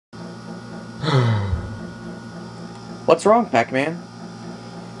What's wrong, Pac-Man?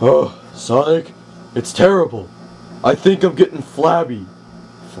 Oh, Sonic, it's terrible. I think I'm getting flabby.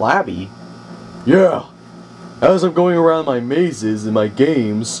 Flabby? Yeah. As I'm going around my mazes in my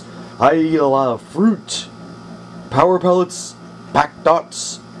games, I eat a lot of fruit, power pellets, back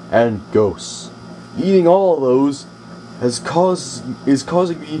dots, and ghosts. Eating all of those is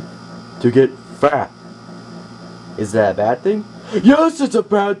causing me to get fat. Is that a bad thing? Yes, it's a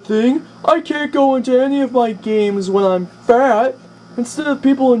bad thing. I can't go into any of my games when I'm fat. Instead of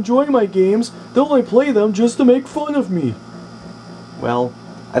people enjoying my games, they'll only play them just to make fun of me. Well,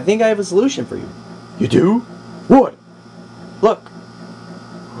 I think I have a solution for you. You do? What? Look.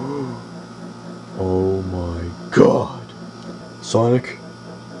 Oh my god. Sonic,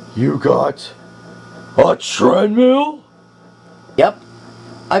 you got a treadmill? Yep.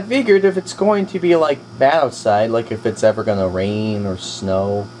 I figured if it's going to be like bad outside, like if it's ever gonna rain or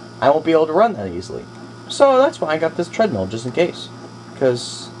snow, I won't be able to run that easily. So that's why I got this treadmill, just in case.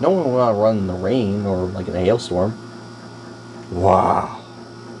 Because no one will want to run in the rain or like in a hailstorm. Wow.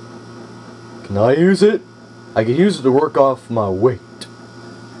 Can I use it? I can use it to work off my weight.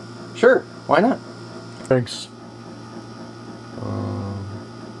 Sure, why not? Thanks.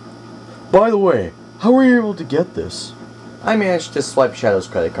 By the way, how were you able to get this? I managed to swipe Shadow's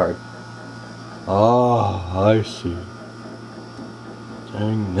credit card. Ah, I see.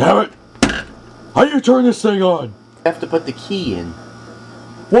 Dang nabbit! How do you turn this thing on? You have to put the key in.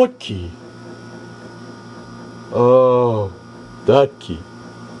 What key? Oh, that key.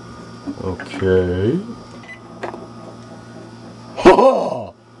 Okay.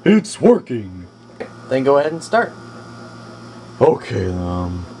 Ha! It's working! Then go ahead and start. Okay, how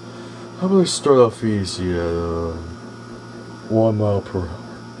about I start off easy at 1 mile per hour?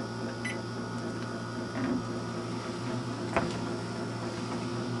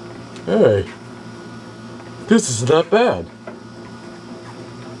 Hey, this isn't that bad.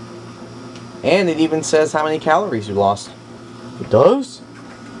 And it even says how many calories you lost. It does?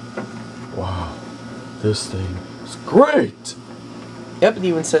 Wow, this thing is great! Yep, it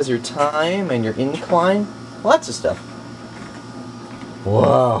even says your time and your incline. Lots of stuff.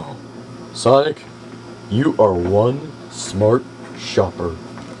 Wow. Sonic, you are one smart shopper.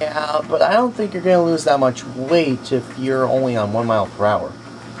 Yeah, but I don't think you're going to lose that much weight if you're only on 1 mile per hour.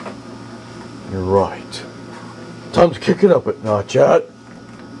 You're right. Time to kick it up a notch at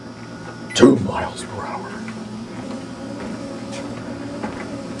 2 miles per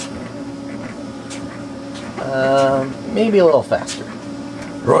hour. Maybe a little faster.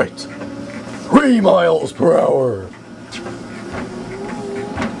 Right. 3 miles per hour.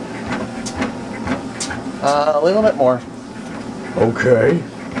 A little bit more. Okay.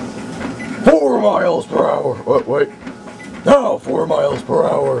 4 miles per hour. Wait. Now 4 miles per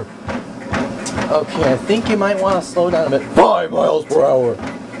hour. Okay, I think you might want to slow down a bit. 5 miles per hour.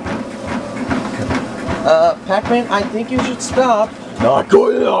 Pac-Man, I think you should stop. Not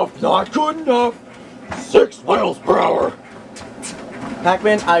good enough. Not good enough. 6 miles per hour.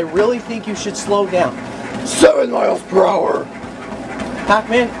 Pac-Man, I really think you should slow down. 7 miles per hour.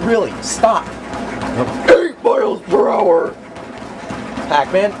 Pac-Man, really, stop. 8 miles per hour.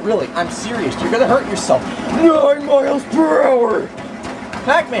 Pac-Man, really, I'm serious. You're gonna hurt yourself. 9 miles per hour.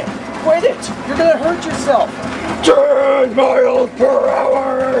 Pac-Man, quit it. You're gonna hurt yourself. 10 miles per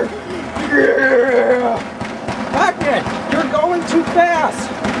hour. Yeah. Pac-Man, you're going too fast.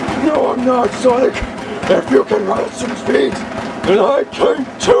 No, I'm not, Sonic. If you can run at 6 speeds, then I can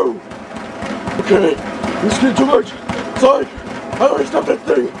too. Okay, this is getting too much. Sonic, how do I stop that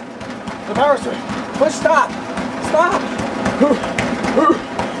thing? The power switch. Push stop. Stop.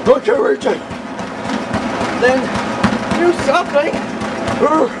 I can't reach it. Then do something.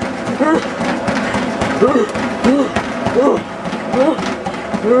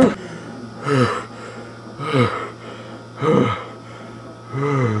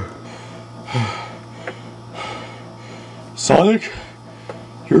 Sonic,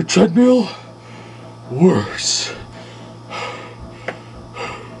 your treadmill works.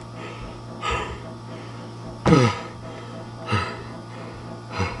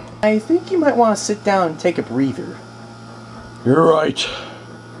 I think you might want to sit down and take a breather. You're right.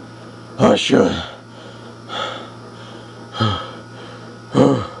 I should.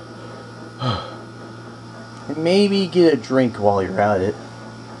 And maybe get a drink while you're at it.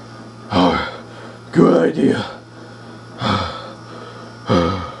 Oh, good idea.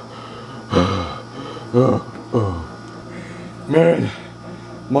 Man,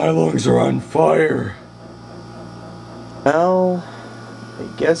 my lungs are on fire. Well, I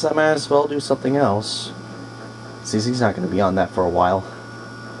guess I might as well do something else. Since he's not going to be on that for a while.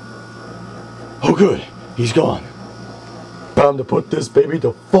 Oh good, he's gone. Time to put this baby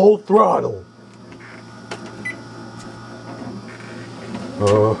to full throttle.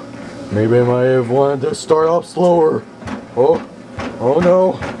 Maybe I might have wanted to start off slower. Oh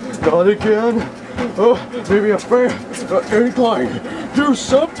no, not again. Maybe a fan incline. Do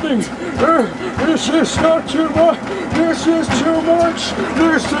something. This is not too much. This is too much.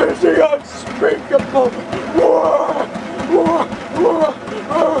 This is the unspeakable.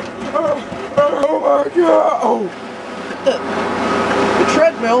 Oh my God! Oh. The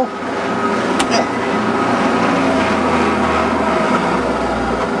treadmill.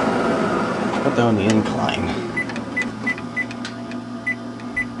 Put that on the incline.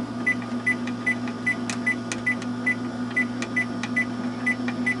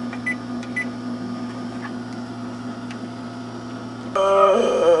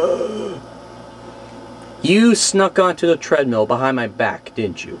 You snuck onto the treadmill behind my back,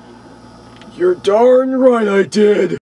 didn't you? You're darn right I did!